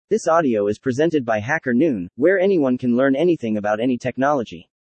This audio is presented by Hacker Noon, where anyone can learn anything about any technology.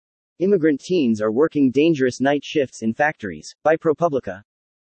 Immigrant teens are working dangerous night shifts in factories, by ProPublica.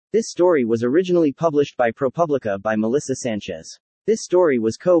 This story was originally published by ProPublica by Melissa Sanchez. This story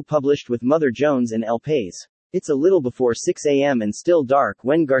was co-published with Mother Jones and El País. It's a little before 6 a.m. and still dark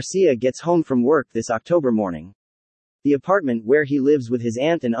when Garcia gets home from work this October morning. The apartment where he lives with his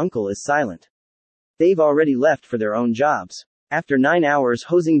aunt and uncle is silent. They've already left for their own jobs. After 9 hours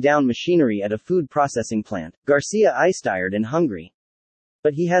hosing down machinery at a food processing plant, Garcia is tired and hungry.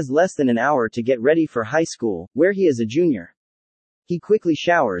 But he has less than an hour to get ready for high school, where he is a junior. He quickly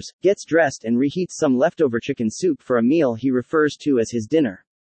showers, gets dressed and reheats some leftover chicken soup for a meal he refers to as his dinner.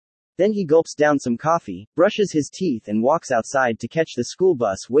 Then he gulps down some coffee, brushes his teeth and walks outside to catch the school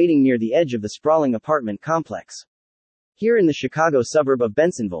bus waiting near the edge of the sprawling apartment complex. Here in the Chicago suburb of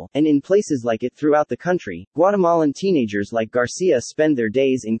Bensenville, and in places like it throughout the country, Guatemalan teenagers like Garcia spend their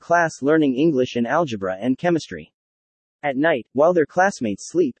days in class learning English and algebra and chemistry. At night, while their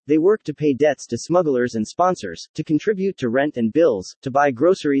classmates sleep, they work to pay debts to smugglers and sponsors, to contribute to rent and bills, to buy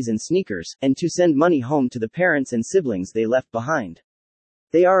groceries and sneakers, and to send money home to the parents and siblings they left behind.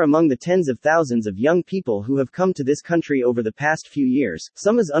 They are among the tens of thousands of young people who have come to this country over the past few years,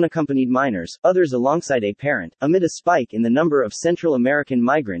 some as unaccompanied minors, others alongside a parent, amid a spike in the number of Central American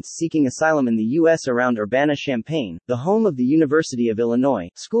migrants seeking asylum in the U.S. around Urbana-Champaign, the home of the University of Illinois.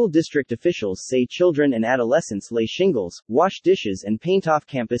 School district officials say children and adolescents lay shingles, wash dishes and paint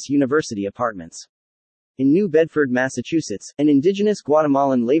off-campus university apartments. In New Bedford, Massachusetts, an indigenous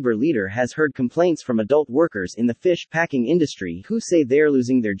Guatemalan labor leader has heard complaints from adult workers in the fish packing industry who say they are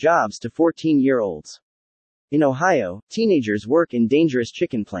losing their jobs to 14-year-olds. In Ohio, teenagers work in dangerous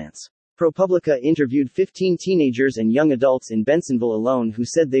chicken plants. ProPublica interviewed 15 teenagers and young adults in Bensenville alone who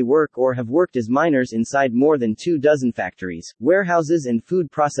said they work or have worked as minors inside more than 24 factories, warehouses and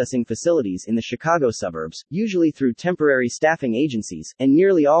food processing facilities in the Chicago suburbs, usually through temporary staffing agencies, and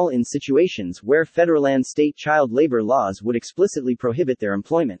nearly all in situations where federal and state child labor laws would explicitly prohibit their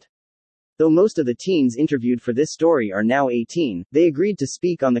employment. Though most of the teens interviewed for this story are now 18, they agreed to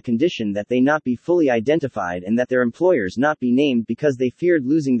speak on the condition that they not be fully identified and that their employers not be named because they feared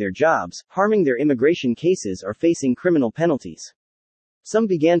losing their jobs, harming their immigration cases or facing criminal penalties. Some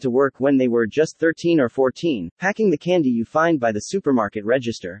began to work when they were just 13 or 14, packing the candy you find by the supermarket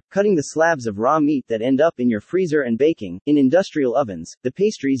register, cutting the slabs of raw meat that end up in your freezer and baking, in industrial ovens, the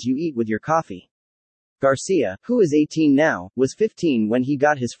pastries you eat with your coffee. Garcia, who is 18 now, was 15 when he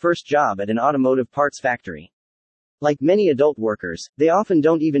got his first job at an automotive parts factory. Like many adult workers, they often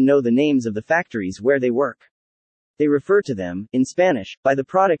don't even know the names of the factories where they work. They refer to them, in Spanish, by the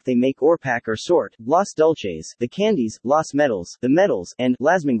product they make or pack or sort: Los Dulces, the candies; Los Metals, the metals; and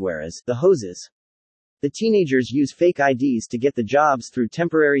Las Mangueras, the hoses. The teenagers use fake IDs to get the jobs through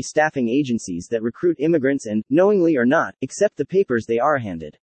temporary staffing agencies that recruit immigrants and, knowingly or not, accept the papers they are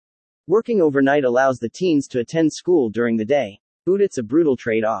handed. Working overnight allows the teens to attend school during the day. But it's a brutal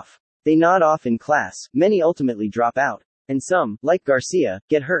trade-off. They nod off in class, many ultimately drop out. And some, like Garcia,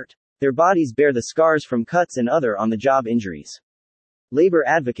 get hurt. Their bodies bear the scars from cuts and other on-the-job injuries. Labor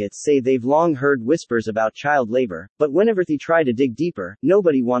advocates say they've long heard whispers about child labor, but whenever they try to dig deeper,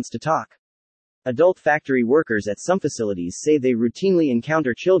 nobody wants to talk. Adult factory workers at some facilities say they routinely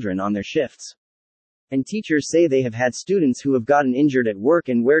encounter children on their shifts. And teachers say they have had students who have gotten injured at work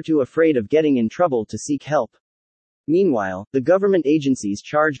and were too afraid of getting in trouble to seek help. Meanwhile, the government agencies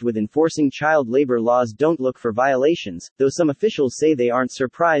charged with enforcing child labor laws don't look for violations, though some officials say they aren't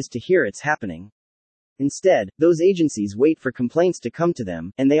surprised to hear it's happening. Instead, those agencies wait for complaints to come to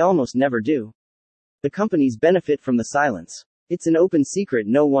them, and they almost never do. The companies benefit from the silence. It's an open secret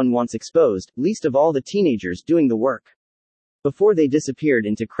no one wants exposed, least of all the teenagers doing the work. Before they disappeared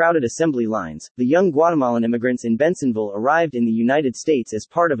into crowded assembly lines, the young Guatemalan immigrants in Bensenville arrived in the United States as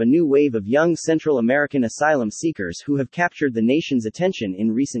part of a new wave of young Central American asylum seekers who have captured the nation's attention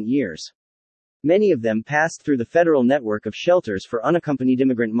in recent years. Many of them passed through the federal network of shelters for unaccompanied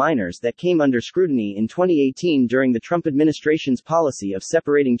immigrant minors that came under scrutiny in 2018 during the Trump administration's policy of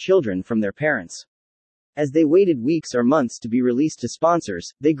separating children from their parents. As they waited weeks or months to be released to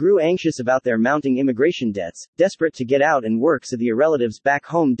sponsors, they grew anxious about their mounting immigration debts, desperate to get out and work so their relatives back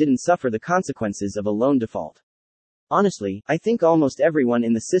home didn't suffer the consequences of a loan default. Honestly, I think almost everyone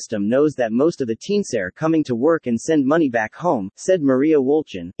in the system knows that most of the teens are coming to work and send money back home, said Maria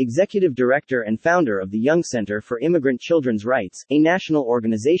Wolchin, executive director and founder of the Young Center for Immigrant Children's Rights, a national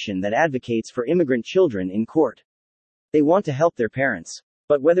organization that advocates for immigrant children in court. They want to help their parents.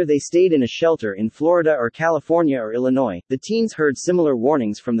 But whether they stayed in a shelter in Florida or California or Illinois, the teens heard similar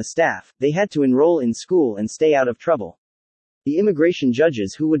warnings from the staff: they had to enroll in school and stay out of trouble. The immigration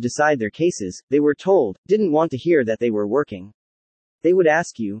judges who would decide their cases, they were told, didn't want to hear that they were working. They would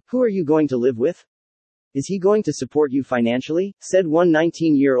ask you, "Who are you going to live with? Is he going to support you financially?" said one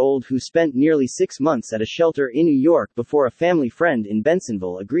 19-year-old who spent nearly 6 months at a shelter in New York before a family friend in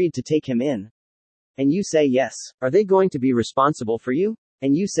Bensonville agreed to take him in. And you say yes. Are they going to be responsible for you?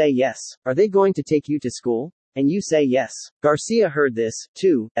 And you say yes. Are they going to take you to school? And you say yes. Garcia heard this,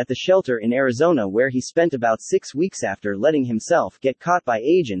 too, at the shelter in Arizona where he spent about 6 weeks after letting himself get caught by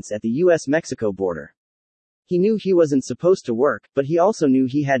agents at the U.S.-Mexico border. He knew he wasn't supposed to work, but he also knew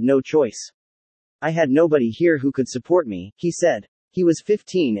he had no choice. "I had nobody here who could support me," he said. He was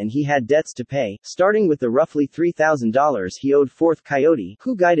 15 and he had debts to pay, starting with the roughly $3,000 he owed Fourth Coyote,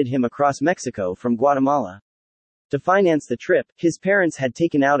 who guided him across Mexico from Guatemala. To finance the trip, his parents had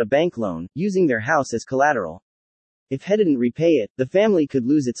taken out a bank loan, using their house as collateral. If he didn't repay it, the family could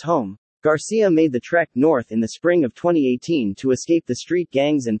lose its home. Garcia made the trek north in the spring of 2018 to escape the street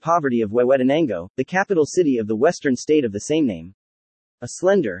gangs and poverty of Huehuetenango, the capital city of the western state of the same name. A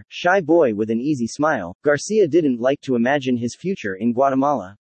slender, shy boy with an easy smile, Garcia didn't like to imagine his future in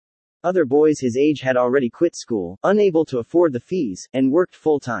Guatemala. Other boys his age had already quit school, unable to afford the fees, and worked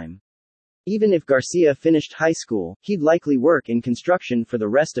full-time. Even if Garcia finished high school, he'd likely work in construction for the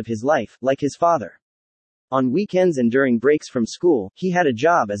rest of his life, like his father. On weekends and during breaks from school, he had a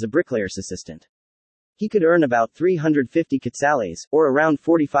job as a bricklayer's assistant. He could earn about 350 quetzales, or around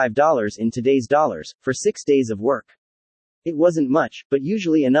 $45 in today's dollars, for 6 days of work. It wasn't much, but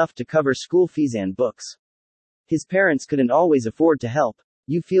usually enough to cover school fees and books. His parents couldn't always afford to help.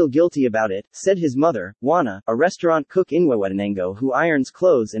 "You feel guilty about it," said his mother, Juana, a restaurant cook in Huehuetenango who irons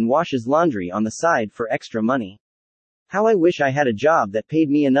clothes and washes laundry on the side for extra money. "How I wish I had a job that paid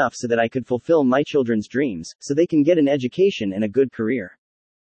me enough so that I could fulfill my children's dreams, so they can get an education and a good career.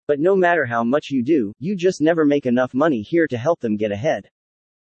 But no matter how much you do, you just never make enough money here to help them get ahead."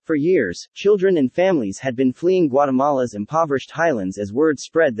 For years, children and families had been fleeing Guatemala's impoverished highlands as word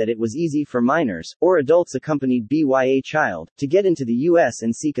spread that it was easy for minors, or adults accompanied by a child, to get into the U.S.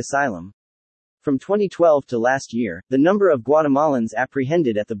 and seek asylum. From 2012 to last year, the number of Guatemalans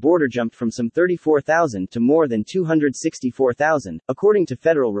apprehended at the border jumped from some 34,000 to more than 264,000, according to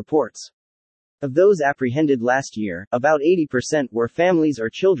federal reports. Of those apprehended last year, about 80% were families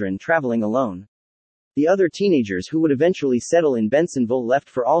or children traveling alone. The other teenagers who would eventually settle in Bensonville left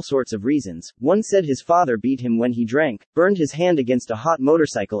for all sorts of reasons. One said his father beat him when he drank, burned his hand against a hot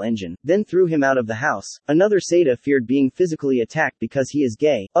motorcycle engine, then threw him out of the house. Another said feared being physically attacked because he is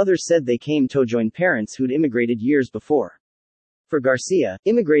gay. Others said they came to join parents who'd immigrated years before. For Garcia,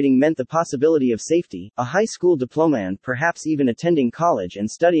 immigrating meant the possibility of safety, a high school diploma and perhaps even attending college and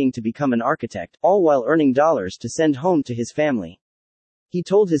studying to become an architect, all while earning dollars to send home to his family. He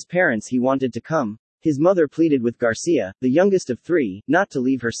told his parents he wanted to come. His mother pleaded with Garcia, the youngest of 3, not to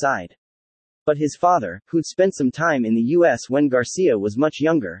leave her side. But his father, who'd spent some time in the U.S. when Garcia was much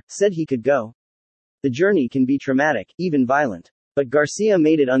younger, said he could go. The journey can be traumatic, even violent. But Garcia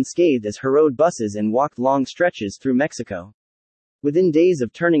made it unscathed as he rode buses and walked long stretches through Mexico. Within days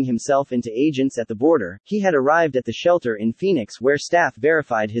of turning himself into agents at the border, he had arrived at the shelter in Phoenix where staff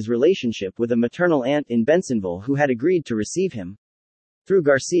verified his relationship with a maternal aunt in Bensonville who had agreed to receive him. Through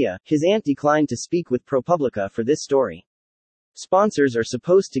Garcia, his aunt declined to speak with ProPublica for this story. Sponsors are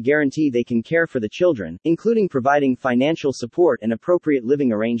supposed to guarantee they can care for the children, including providing financial support and appropriate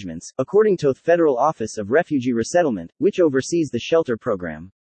living arrangements, according to the Federal Office of Refugee Resettlement, which oversees the shelter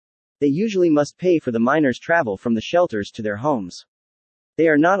program. They usually must pay for the minors' travel from the shelters to their homes. They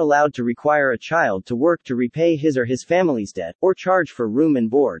are not allowed to require a child to work to repay his or his family's debt, or charge for room and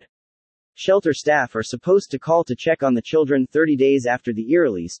board. Shelter staff are supposed to call to check on the children 30 days after the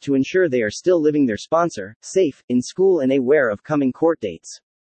release to ensure they are still living their sponsor, safe, in school and aware of coming court dates.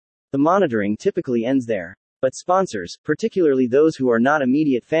 The monitoring typically ends there. But sponsors, particularly those who are not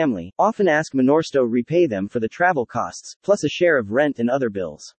immediate family, often ask minors to repay them for the travel costs, plus a share of rent and other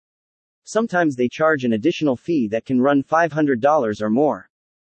bills. Sometimes they charge an additional fee that can run $500 or more.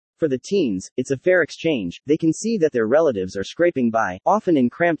 For the teens, it's a fair exchange. They can see that their relatives are scraping by, often in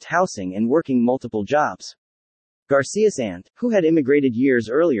cramped housing and working multiple jobs. Garcia's aunt, who had immigrated years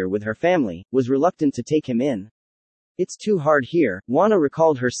earlier with her family, was reluctant to take him in. "It's too hard here," Juana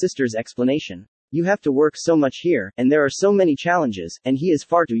recalled her sister's explanation. "You have to work so much here, and there are so many challenges, and he is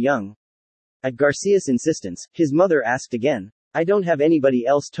far too young." At Garcia's insistence, his mother asked again. "I don't have anybody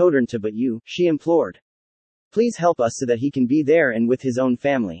else to turn to but you," she implored. "Please help us so that he can be there and with his own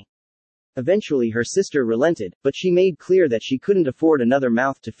family." Eventually her sister relented, but she made clear that she couldn't afford another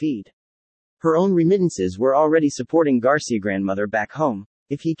mouth to feed. Her own remittances were already supporting Garcia's grandmother back home.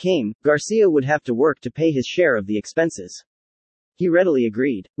 If he came, Garcia would have to work to pay his share of the expenses. He readily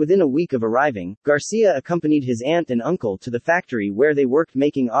agreed. Within a week of arriving, Garcia accompanied his aunt and uncle to the factory where they worked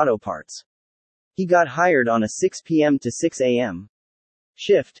making auto parts. He got hired on a 6 p.m. to 6 a.m.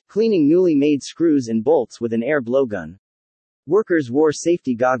 shift, cleaning newly made screws and bolts with an air blowgun. Workers wore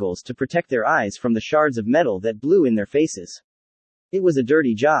safety goggles to protect their eyes from the shards of metal that blew in their faces. It was a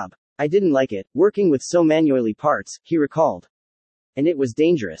dirty job. I didn't like it, working with so manually parts, he recalled. And it was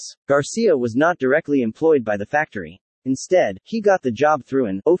dangerous. Garcia was not directly employed by the factory. Instead, he got the job through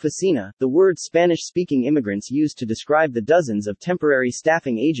an oficina, the word Spanish-speaking immigrants used to describe the dozens of temporary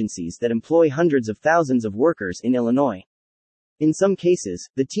staffing agencies that employ hundreds of thousands of workers in Illinois. In some cases,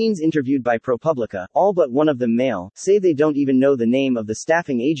 the teens interviewed by ProPublica, all but one of them male, say they don't even know the name of the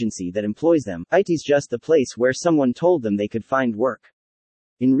staffing agency that employs them. It's just the place where someone told them they could find work.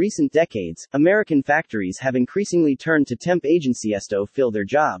 In recent decades, American factories have increasingly turned to temp agencies to fill their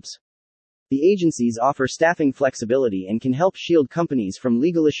jobs. The agencies offer staffing flexibility and can help shield companies from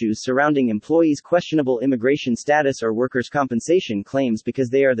legal issues surrounding employees' questionable immigration status or workers' compensation claims because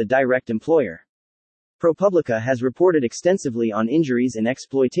they are the direct employer. ProPublica has reported extensively on injuries and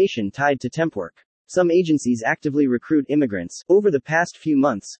exploitation tied to temp work. Some agencies actively recruit immigrants. Over the past few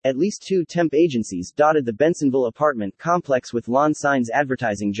months, at least 2 temp agencies dotted the Bensonville apartment complex with lawn signs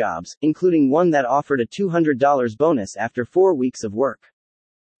advertising jobs, including one that offered a $200 bonus after 4 weeks of work.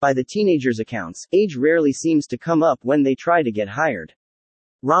 By the teenagers' accounts, age rarely seems to come up when they try to get hired.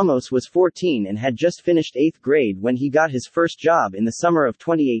 Ramos was 14 and had just finished 8th grade when he got his first job in the summer of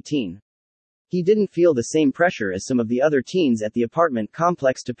 2018. He didn't feel the same pressure as some of the other teens at the apartment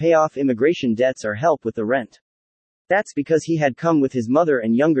complex to pay off immigration debts or help with the rent. That's because he had come with his mother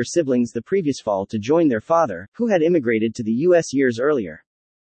and younger siblings the previous fall to join their father, who had immigrated to the U.S. years earlier.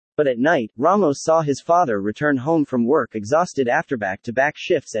 But at night, Ramos saw his father return home from work exhausted after back-to-back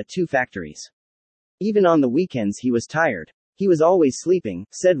shifts at 2 factories. Even on the weekends he was tired. He was always sleeping,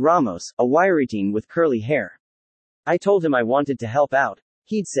 said Ramos, a wiry teen with curly hair. I told him I wanted to help out.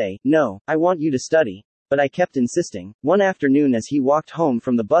 He'd say, "No, I want you to study." But I kept insisting. One afternoon as he walked home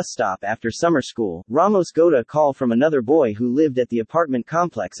from the bus stop after summer school, Ramos got a call from another boy who lived at the apartment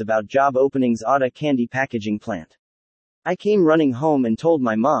complex about job openings at a candy packaging plant. I came running home and told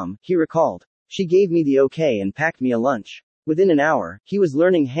my mom, he recalled. She gave me the okay and packed me a lunch. Within an hour, he was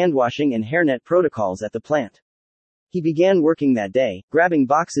learning handwashing and hairnet protocols at the plant. He began working that day, grabbing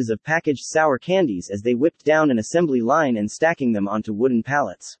boxes of packaged sour candies as they whipped down an assembly line and stacking them onto wooden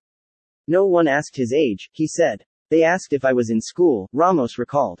pallets. No one asked his age, he said. They asked if I was in school, Ramos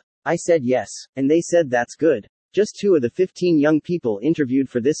recalled. I said yes, and they said that's good. Just 2 of the 15 young people interviewed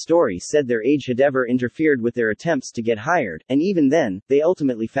for this story said their age had ever interfered with their attempts to get hired, and even then, they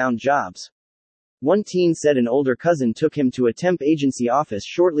ultimately found jobs. One teen said an older cousin took him to a temp agency office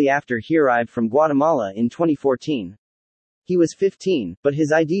shortly after he arrived from Guatemala in 2014. He was 15, but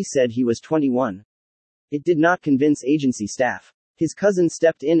his ID said he was 21. It did not convince agency staff. His cousin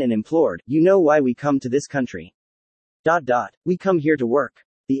stepped in and implored, "You know why we come to this country. We come here to work."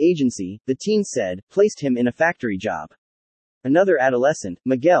 The agency, the teen said, placed him in a factory job. Another adolescent,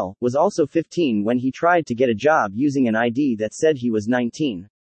 Miguel, was also 15 when he tried to get a job using an ID that said he was 19.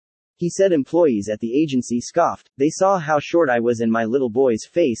 He said employees at the agency scoffed. They saw how short I was in my little boy's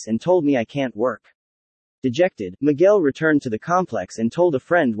face and told me I can't work. Dejected, Miguel returned to the complex and told a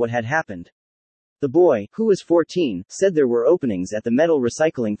friend what had happened. The boy, who was 14, said there were openings at the metal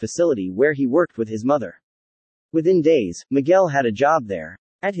recycling facility where he worked with his mother. Within days, Miguel had a job there.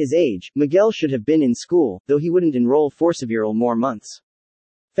 At his age, Miguel should have been in school, though he wouldn't enroll for several more months.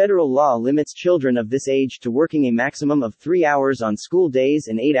 Federal law limits children of this age to working a maximum of 3 hours on school days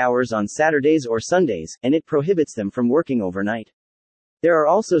and 8 hours on Saturdays or Sundays, and it prohibits them from working overnight. There are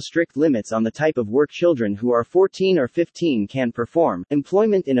also strict limits on the type of work children who are 14 or 15 can perform.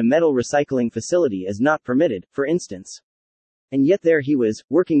 Employment in a metal recycling facility is not permitted, for instance. And yet there he was,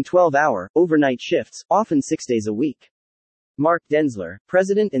 working 12-hour, overnight shifts, often 6 days a week. Mark Denzler,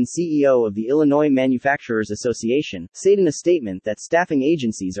 president and CEO of the Illinois Manufacturers Association, said in a statement that staffing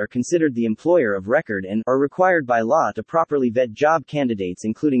agencies are considered the employer of record and are required by law to properly vet job candidates,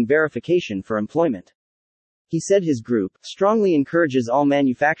 including verification for employment. He said his group strongly encourages all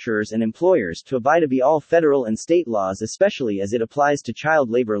manufacturers and employers to abide by all federal and state laws, especially as it applies to child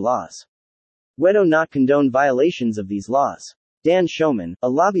labor laws. We do not condone violations of these laws. Dan Schoeman, a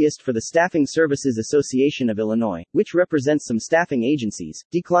lobbyist for the Staffing Services Association of Illinois, which represents some staffing agencies,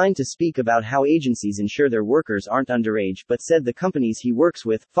 declined to speak about how agencies ensure their workers aren't underage, but said the companies he works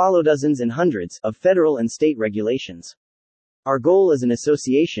with follow dozens and hundreds of federal and state regulations. Our goal as an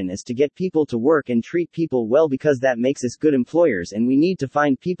association is to get people to work and treat people well because that makes us good employers, and we need to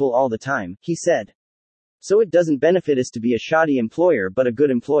find people all the time, he said. So it doesn't benefit us to be a shoddy employer but a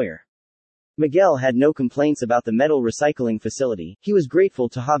good employer. Miguel had no complaints about the metal recycling facility, he was grateful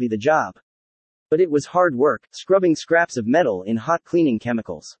to hobby the job. But it was hard work, scrubbing scraps of metal in hot cleaning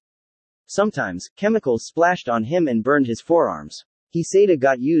chemicals. Sometimes, chemicals splashed on him and burned his forearms. He said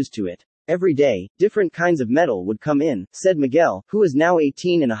got used to it. Every day, different kinds of metal would come in, said Miguel, who was now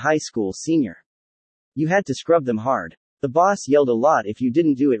 18 and a high school senior. You had to scrub them hard. The boss yelled a lot if you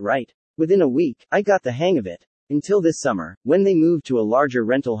didn't do it right. Within a week, I got the hang of it. Until this summer, when they moved to a larger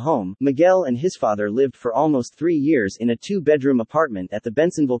rental home, Miguel and his father lived for almost 3 years in a 2-bedroom apartment at the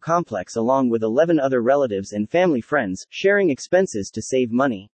Bensonville complex along with 11 other relatives and family friends, sharing expenses to save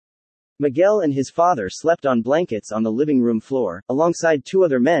money. Miguel and his father slept on blankets on the living room floor, alongside 2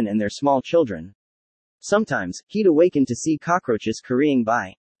 other men and their small children. Sometimes, he'd awaken to see cockroaches currying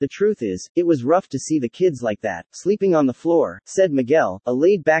by. The truth is, it was rough to see the kids like that, sleeping on the floor, said Miguel, a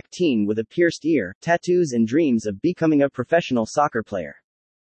laid-back teen with a pierced ear, tattoos and dreams of becoming a professional soccer player.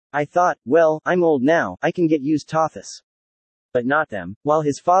 I thought, well, I'm old now, I can get used to this. But not them. While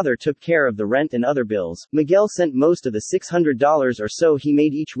his father took care of the rent and other bills, Miguel sent most of the $600 or so he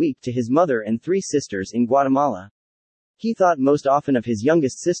made each week to his mother and 3 sisters in Guatemala. He thought most often of his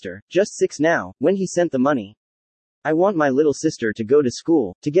youngest sister, just 6 now, when he sent the money. I want my little sister to go to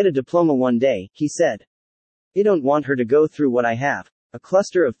school, to get a diploma one day, he said. I don't want her to go through what I have. A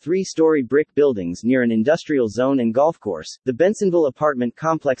cluster of 3-story brick buildings near an industrial zone and golf course, the Bensonville apartment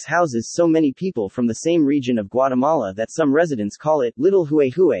complex houses so many people from the same region of Guatemala that some residents call it Little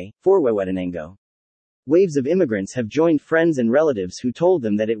Huehue, Forhuehuetenango. Waves of immigrants have joined friends and relatives who told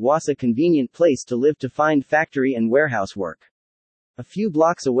them that it was a convenient place to live to find factory and warehouse work. A few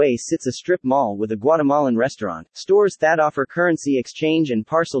blocks away sits a strip mall with a Guatemalan restaurant, stores that offer currency exchange and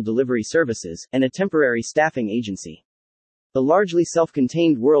parcel delivery services, and a temporary staffing agency. The largely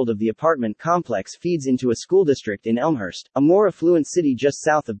self-contained world of the apartment complex feeds into a school district in Elmhurst, a more affluent city just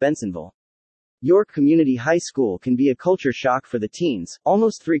south of Bensonville. York Community High School can be a culture shock for the teens.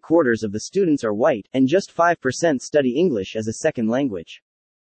 Almost 3/4 of the students are white, and just 5% study English as a second language.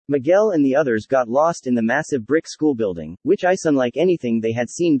 Miguel and the others got lost in the massive brick school building, which is unlike anything they had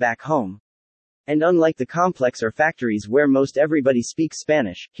seen back home. And unlike the complex or factories where most everybody speaks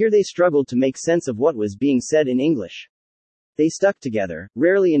Spanish, here they struggled to make sense of what was being said in English. They stuck together,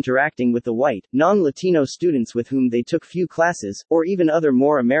 rarely interacting with the white, non-Latino students with whom they took few classes, or even other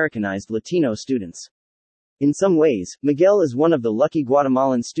more Americanized Latino students. In some ways, Miguel is one of the lucky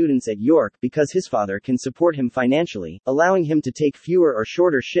Guatemalan students at York because his father can support him financially, allowing him to take fewer or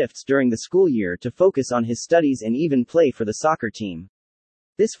shorter shifts during the school year to focus on his studies and even play for the soccer team.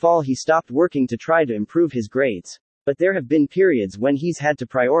 This fall he stopped working to try to improve his grades. But there have been periods when he's had to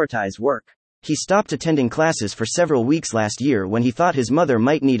prioritize work. He stopped attending classes for several weeks last year when he thought his mother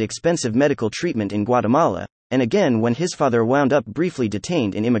might need expensive medical treatment in Guatemala, and again when his father wound up briefly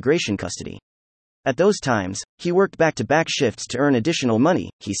detained in immigration custody. At those times, he worked back-to-back shifts to earn additional money,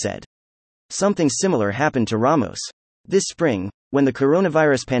 he said. Something similar happened to Ramos. This spring, when the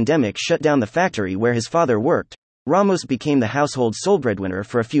coronavirus pandemic shut down the factory where his father worked, Ramos became the household's sole breadwinner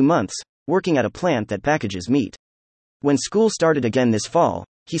for a few months, working at a plant that packages meat. When school started again this fall,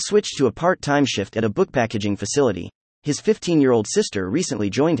 he switched to a part-time shift at a book packaging facility. His 15-year-old sister recently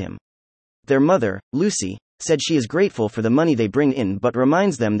joined him. Their mother, Lucy, said she is grateful for the money they bring in but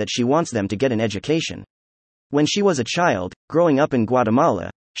reminds them that she wants them to get an education. When she was a child, growing up in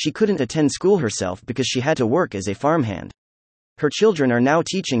Guatemala, she couldn't attend school herself because she had to work as a farmhand. Her children are now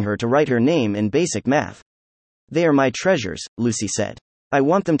teaching her to write her name and basic math. They are my treasures, Lucy said. I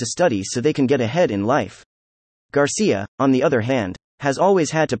want them to study so they can get ahead in life. Garcia, on the other hand, has always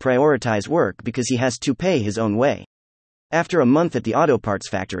had to prioritize work because he has to pay his own way. After a month at the auto parts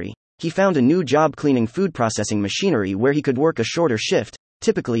factory, he found a new job cleaning food processing machinery where he could work a shorter shift,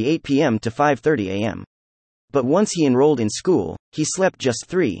 typically 8 p.m. to 5:30 a.m. But once he enrolled in school, he slept just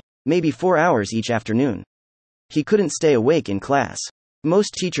 3, maybe 4 hours each afternoon. He couldn't stay awake in class.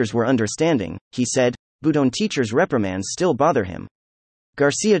 Most teachers were understanding, he said, but on teachers' reprimands still bother him.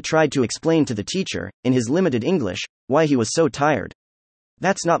 Garcia tried to explain to the teacher, in his limited English, why he was so tired.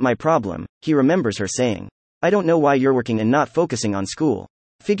 That's not my problem, he remembers her saying. I don't know why you're working and not focusing on school.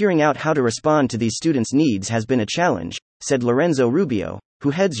 Figuring out how to respond to these students' needs has been a challenge, said Lorenzo Rubio, who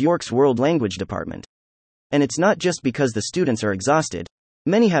heads York's World Language Department. And it's not just because the students are exhausted.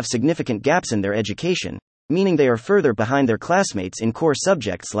 Many have significant gaps in their education, meaning they are further behind their classmates in core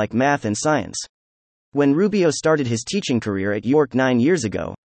subjects like math and science. When Rubio started his teaching career at York 9 years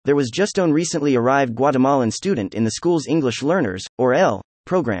ago, there was just one recently arrived Guatemalan student in the school's English Learners, or EL,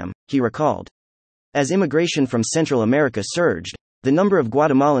 program, he recalled. As immigration from Central America surged, the number of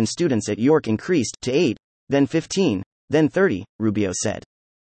Guatemalan students at York increased to 8, then 15, then 30, Rubio said.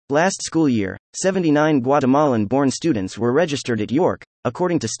 Last school year, 79 Guatemalan-born students were registered at York,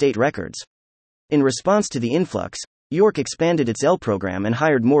 according to state records. In response to the influx, York expanded its L program and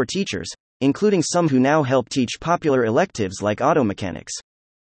hired more teachers, including some who now help teach popular electives like auto mechanics.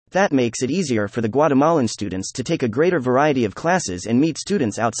 That makes it easier for the Guatemalan students to take a greater variety of classes and meet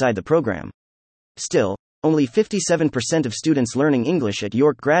students outside the program. Still, only 57% of students learning English at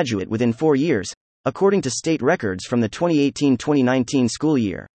York graduate within 4 years, according to state records from the 2018-2019 school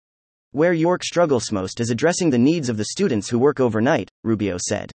year. Where York struggles most is addressing the needs of the students who work overnight, Rubio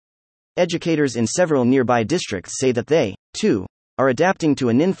said. Educators in several nearby districts say that they, too, are adapting to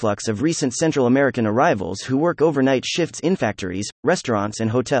an influx of recent Central American arrivals who work overnight shifts in factories, restaurants,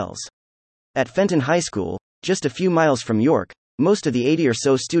 and hotels. At Fenton High School, just a few miles from York, most of the 80 or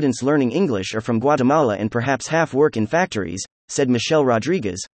so students learning English are from Guatemala and perhaps half work in factories, said Michelle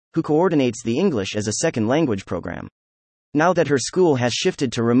Rodriguez, who coordinates the English as a second language program. Now that her school has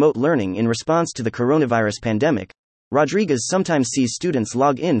shifted to remote learning in response to the coronavirus pandemic, Rodriguez sometimes sees students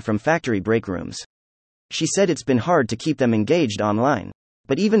log in from factory break rooms. She said it's been hard to keep them engaged online.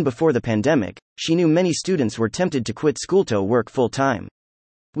 But even before the pandemic, she knew many students were tempted to quit school to work full-time.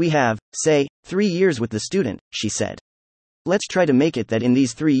 We have, say, 3 years with the student, she said. Let's try to make it that in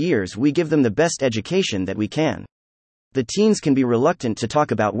these 3 years we give them the best education that we can. The teens can be reluctant to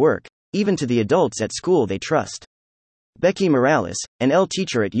talk about work, even to the adults at school they trust. Becky Morales, an L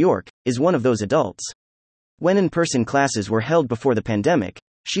teacher at York, is one of those adults. When in-person classes were held before the pandemic,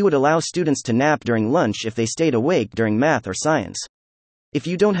 she would allow students to nap during lunch if they stayed awake during math or science. If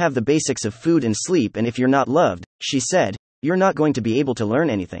you don't have the basics of food and sleep, and if you're not loved, she said, you're not going to be able to learn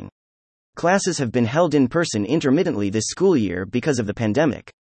anything. Classes have been held in person intermittently this school year because of the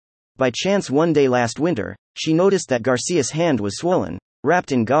pandemic. By chance one day last winter, she noticed that Garcia's hand was swollen,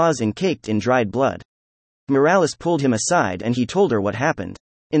 wrapped in gauze and caked in dried blood. Morales pulled him aside and he told her what happened.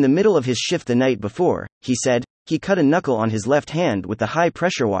 In the middle of his shift the night before, he said, he cut a knuckle on his left hand with the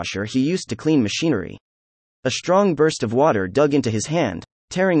high-pressure washer he used to clean machinery. A strong burst of water dug into his hand,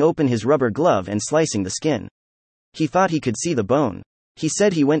 tearing open his rubber glove and slicing the skin. He thought he could see the bone. He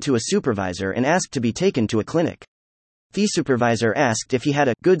said he went to a supervisor and asked to be taken to a clinic. The supervisor asked if he had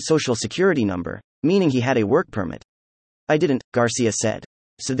a good social security number, meaning he had a work permit. I didn't, Garcia said.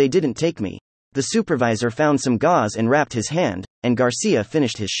 So they didn't take me. The supervisor found some gauze and wrapped his hand, and Garcia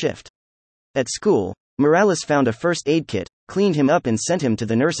finished his shift. At school, Morales found a first aid kit, cleaned him up and sent him to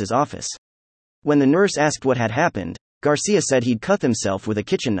the nurse's office. When the nurse asked what had happened, Garcia said he'd cut himself with a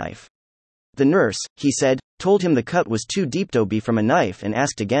kitchen knife. The nurse, he said, told him the cut was too deep to be from a knife and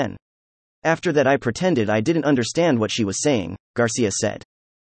asked again. After that I pretended I didn't understand what she was saying, Garcia said.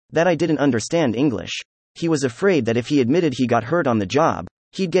 That I didn't understand English. He was afraid that if he admitted he got hurt on the job,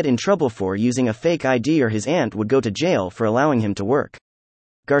 he'd get in trouble for using a fake ID or his aunt would go to jail for allowing him to work.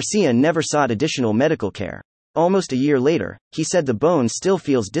 Garcia never sought additional medical care. Almost a year later, he said the bone still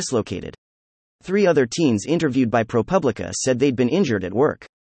feels dislocated. 3 other teens interviewed by ProPublica said they'd been injured at work.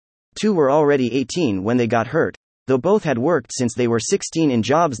 2 were already 18 when they got hurt, though both had worked since they were 16 in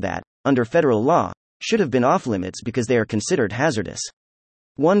jobs that, under federal law, should have been off-limits because they are considered hazardous.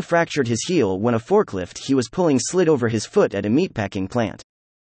 One fractured his heel when a forklift he was pulling slid over his foot at a meatpacking plant.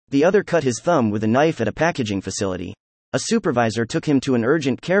 The other cut his thumb with a knife at a packaging facility. A supervisor took him to an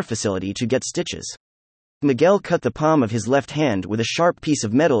urgent care facility to get stitches. Miguel cut the palm of his left hand with a sharp piece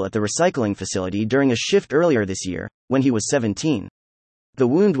of metal at the recycling facility during a shift earlier this year, when he was 17. The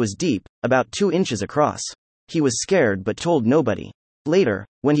wound was deep, about 2 inches across. He was scared but told nobody. Later,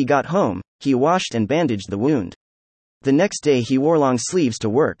 when he got home, he washed and bandaged the wound. The next day he wore long sleeves to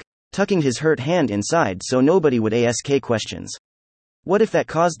work, tucking his hurt hand inside so nobody would ask questions. What if that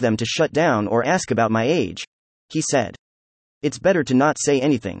caused them to shut down or ask about my age? He said. It's better to not say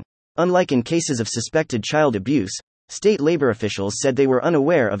anything. Unlike in cases of suspected child abuse, state labor officials said they were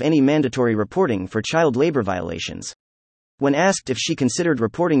unaware of any mandatory reporting for child labor violations. When asked if she considered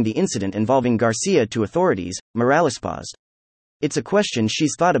reporting the incident involving Garcia to authorities, Morales paused. It's a question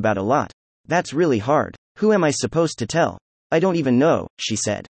she's thought about a lot. That's really hard. Who am I supposed to tell? I don't even know, she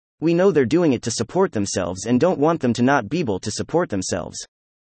said. We know they're doing it to support themselves and don't want them to not be able to support themselves.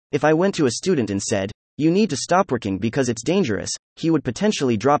 If I went to a student and said, you need to stop working because it's dangerous, he would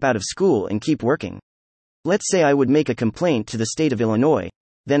potentially drop out of school and keep working. Let's say I would make a complaint to the state of Illinois,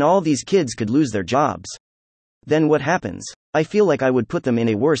 then all these kids could lose their jobs. Then what happens? I feel like I would put them in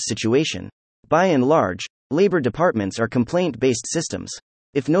a worse situation. By and large, labor departments are complaint-based systems.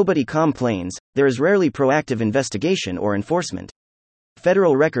 If nobody complains, there is rarely proactive investigation or enforcement.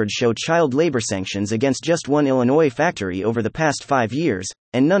 Federal records show child labor sanctions against just one Illinois factory over the past 5 years,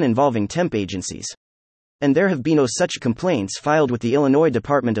 and none involving temp agencies. and there have been no such complaints filed with the Illinois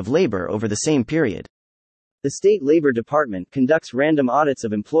Department of Labor over the same period. The state labor department conducts random audits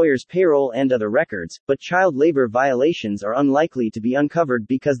of employers' payroll and other records, but child labor violations are unlikely to be uncovered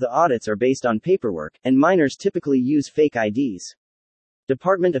because the audits are based on paperwork, and minors typically use fake IDs.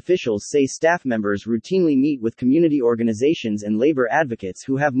 Department officials say staff members routinely meet with community organizations and labor advocates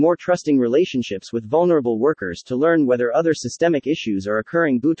who have more trusting relationships with vulnerable workers to learn whether other systemic issues are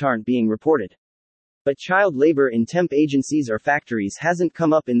occurring but aren't being reported. But child labor in temp agencies or factories hasn't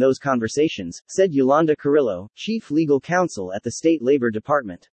come up in those conversations, said Yolanda Carrillo, chief legal counsel at the State Labor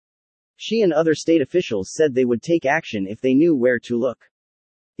Department. She and other state officials said they would take action if they knew where to look.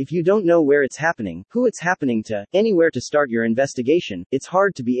 If you don't know where it's happening, who it's happening to, anywhere to start your investigation, it's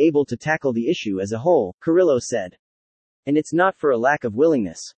hard to be able to tackle the issue as a whole, Carrillo said. And it's not for a lack of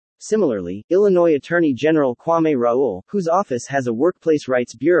willingness. Similarly, Illinois Attorney General Kwame Raoul, whose office has a workplace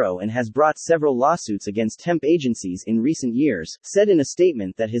rights bureau and has brought several lawsuits against temp agencies in recent years, said in a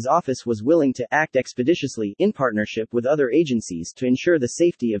statement that his office was willing to act expeditiously, in partnership with other agencies to ensure the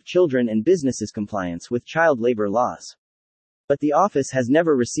safety of children and businesses' compliance with child labor laws. But the office has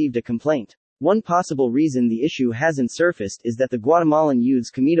never received a complaint. One possible reason the issue hasn't surfaced is that the Guatemalan youths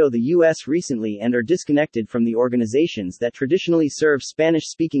committed to the U.S. recently and are disconnected from the organizations that traditionally serve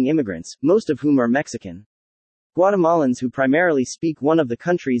Spanish-speaking immigrants, most of whom are Mexican. Guatemalans who primarily speak one of the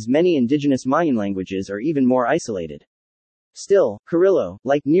country's many indigenous Mayan languages are even more isolated. Still, Carrillo,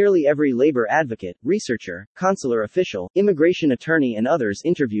 like nearly every labor advocate, researcher, consular official, immigration attorney and others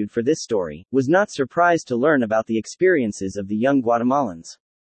interviewed for this story, was not surprised to learn about the experiences of the young Guatemalans.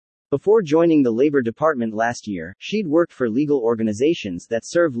 Before joining the Labor Department last year, she'd worked for legal organizations that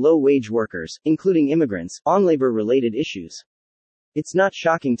serve low-wage workers, including immigrants, on labor-related issues. It's not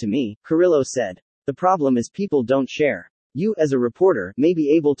shocking to me, Carrillo said. The problem is people don't share. You, as a reporter, may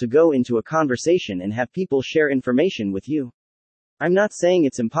be able to go into a conversation and have people share information with you. I'm not saying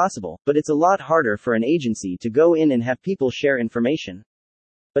it's impossible, but it's a lot harder for an agency to go in and have people share information.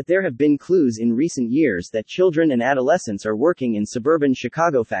 But there have been clues in recent years that children and adolescents are working in suburban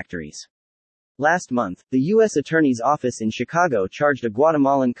Chicago factories. Last month, the U.S. Attorney's Office in Chicago charged a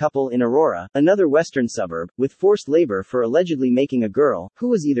Guatemalan couple in Aurora, another western suburb, with forced labor for allegedly making a girl, who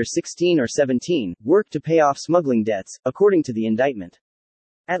was either 16 or 17, work to pay off smuggling debts, according to the indictment.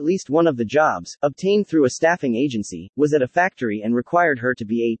 At least one of the jobs, obtained through a staffing agency, was at a factory and required her to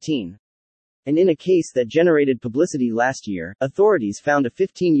be 18. And in a case that generated publicity last year, authorities found a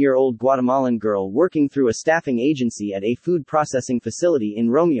 15-year-old Guatemalan girl working through a staffing agency at a food processing facility in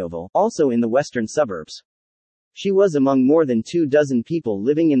Romeoville, also in the western suburbs. She was among more than 24 people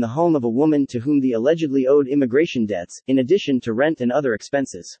living in the home of a woman to whom the allegedly owed immigration debts, in addition to rent and other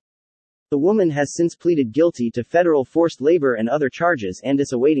expenses. The woman has since pleaded guilty to federal forced labor and other charges and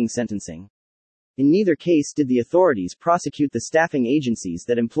is awaiting sentencing. In neither case did the authorities prosecute the staffing agencies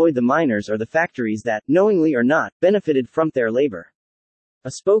that employed the minors or the factories that, knowingly or not, benefited from their labor.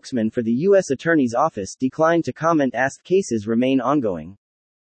 A spokesman for the U.S. Attorney's Office declined to comment as cases remain ongoing.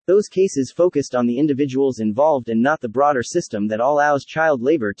 Those cases focused on the individuals involved and not the broader system that allows child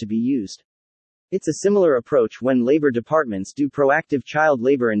labor to be used. It's a similar approach when labor departments do proactive child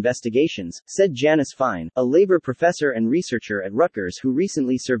labor investigations, said Janice Fine, a labor professor and researcher at Rutgers who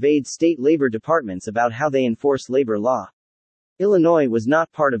recently surveyed state labor departments about how they enforce labor law. Illinois was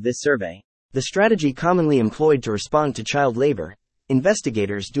not part of this survey. The strategy commonly employed to respond to child labor,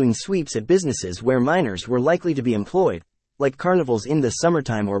 investigators doing sweeps at businesses where minors were likely to be employed, like carnivals in the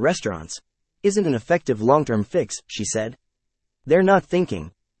summertime or restaurants, isn't an effective long-term fix, she said. They're not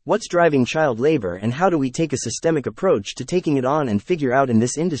thinking, what's driving child labor and how do we take a systemic approach to taking it on and figure out in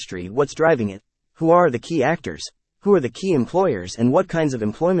this industry what's driving it? Who are the key actors? Who are the key employers and what kinds of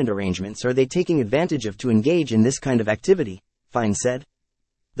employment arrangements are they taking advantage of to engage in this kind of activity? Fine said.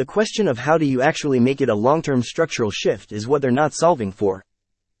 The question of how do you actually make it a long-term structural shift is what they're not solving for.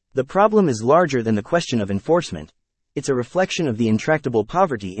 The problem is larger than the question of enforcement. It's a reflection of the intractable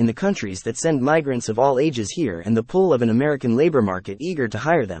poverty in the countries that send migrants of all ages here and the pull of an American labor market eager to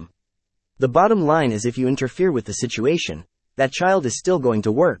hire them. The bottom line is if you interfere with the situation, that child is still going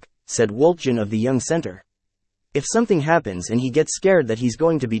to work, said Wolfjan of the Young Center. If something happens and he gets scared that he's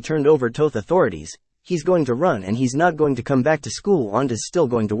going to be turned over to authorities, he's going to run and he's not going to come back to school and is still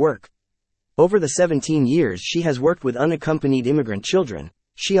going to work. Over the 17 years she has worked with unaccompanied immigrant children,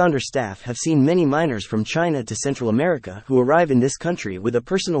 she and her staff have seen many minors from China to Central America who arrive in this country with a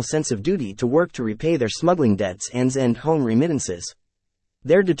personal sense of duty to work to repay their smuggling debts and send home remittances.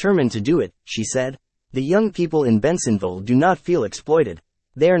 They're determined to do it, she said. The young people in Bensonville do not feel exploited.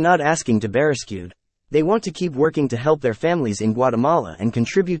 They are not asking to be rescued. They want to keep working to help their families in Guatemala and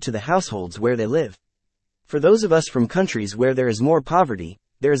contribute to the households where they live. For those of us from countries where there is more poverty,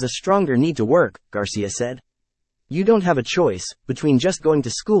 there is a stronger need to work, Garcia said. You don't have a choice between just going to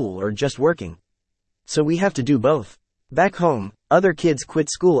school or just working. So we have to do both. Back home, other kids quit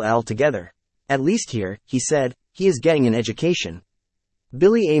school altogether. At least here, he said, he is getting an education.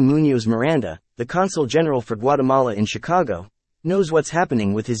 Billy A. Munoz Miranda, the Consul General for Guatemala in Chicago, knows what's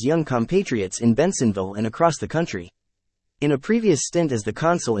happening with his young compatriots in Bensonville and across the country. In a previous stint as the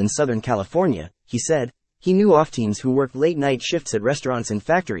consul in Southern California, he said, he knew off-teens who worked late-night shifts at restaurants and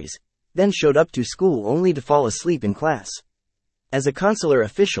factories, then showed up to school only to fall asleep in class. As a consular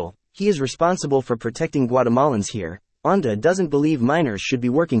official, he is responsible for protecting Guatemalans here. Onda doesn't believe minors should be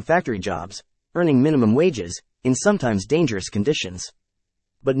working factory jobs, earning minimum wages, in sometimes dangerous conditions.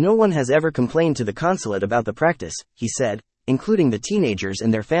 But no one has ever complained to the consulate about the practice, he said, including the teenagers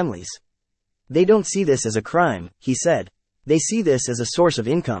and their families. They don't see this as a crime, he said. They see this as a source of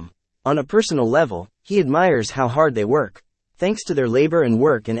income. On a personal level, he admires how hard they work. Thanks to their labor and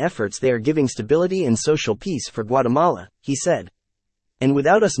work and efforts, they are giving stability and social peace for Guatemala, he said. And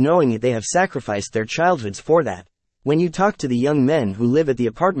without us knowing it, they have sacrificed their childhoods for that. When you talk to the young men who live at the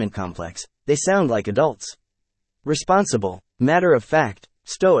apartment complex, they sound like adults. Responsible, matter of fact,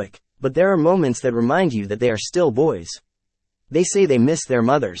 stoic, but there are moments that remind you that they are still boys. They say they miss their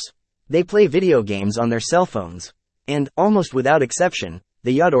mothers. They play video games on their cell phones. And, almost without exception,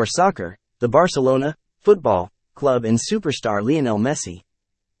 the yacht or soccer, the Barcelona football club and superstar Lionel Messi.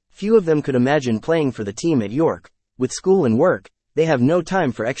 Few of them could imagine playing for the team at York. With school and work, they have no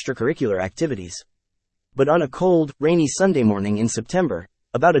time for extracurricular activities. But on a cold, rainy Sunday morning in September,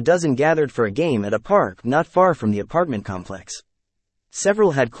 about a dozen gathered for a game at a park not far from the apartment complex.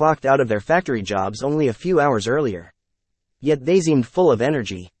 Several had clocked out of their factory jobs only a few hours earlier. Yet they seemed full of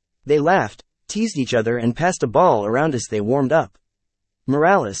energy. They laughed, teased each other and passed a ball around as they warmed up.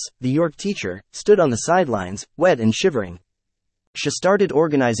 Morales, the York teacher, stood on the sidelines, wet and shivering. She started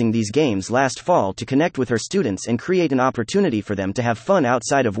organizing these games last fall to connect with her students and create an opportunity for them to have fun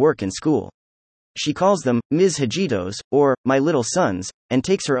outside of work and school. She calls them Ms. Hijitos, or my little sons, and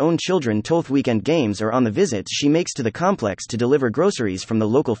takes her own children to weekend games or on the visits she makes to the complex to deliver groceries from the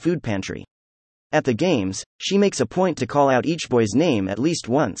local food pantry. At the games, she makes a point to call out each boy's name at least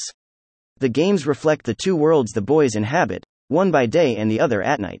once. The games reflect the two worlds the boys inhabit, one by day and the other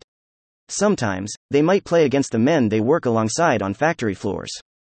at night. Sometimes, they might play against the men they work alongside on factory floors.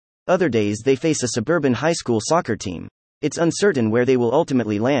 Other days they face a suburban high school soccer team. It's uncertain where they will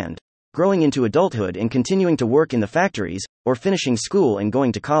ultimately land, growing into adulthood and continuing to work in the factories, or finishing school and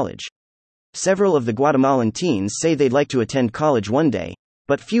going to college. Several of the Guatemalan teens say they'd like to attend college one day,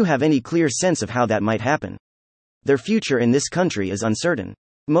 but few have any clear sense of how that might happen. Their future in this country is uncertain.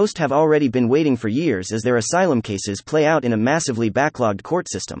 Most have already been waiting for years as their asylum cases play out in a massively backlogged court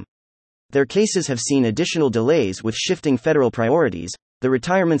system. Their cases have seen additional delays with shifting federal priorities, the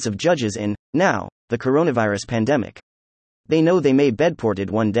retirements of judges and, now, the coronavirus pandemic. They know they may be deported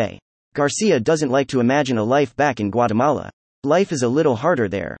one day. Garcia doesn't like to imagine a life back in Guatemala. Life is a little harder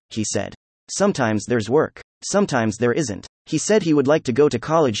there, he said. Sometimes there's work. Sometimes there isn't. He said he would like to go to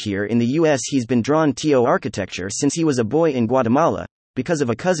college here in the US. He's been drawn to architecture since he was a boy in Guatemala, because of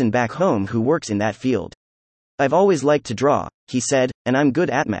a cousin back home who works in that field. I've always liked to draw, he said, and I'm good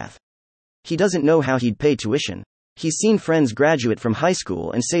at math. He doesn't know how he'd pay tuition. He's seen friends graduate from high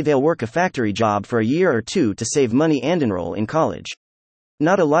school and say they'll work a factory job for a year or two to save money and enroll in college.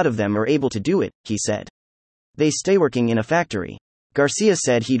 Not a lot of them are able to do it, he said. They stay working in a factory. Garcia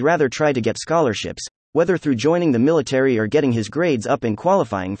said he'd rather try to get scholarships, whether through joining the military or getting his grades up and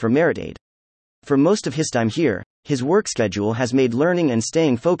qualifying for merit aid. For most of his time here, his work schedule has made learning and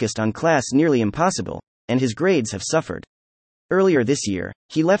staying focused on class nearly impossible, and his grades have suffered. Earlier this year,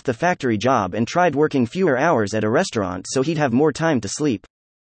 he left the factory job and tried working fewer hours at a restaurant so he'd have more time to sleep.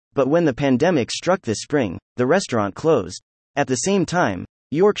 But when the pandemic struck this spring, the restaurant closed. At the same time,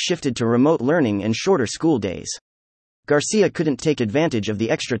 York shifted to remote learning and shorter school days. Garcia couldn't take advantage of the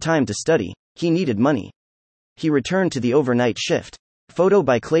extra time to study, he needed money. He returned to the overnight shift. Photo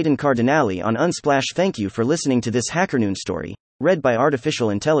by Clayton Cardinale on Unsplash. Thank you for listening to this HackerNoon story, read by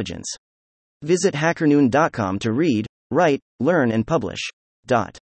Artificial Intelligence. Visit hackernoon.com to read, write, learn and publish.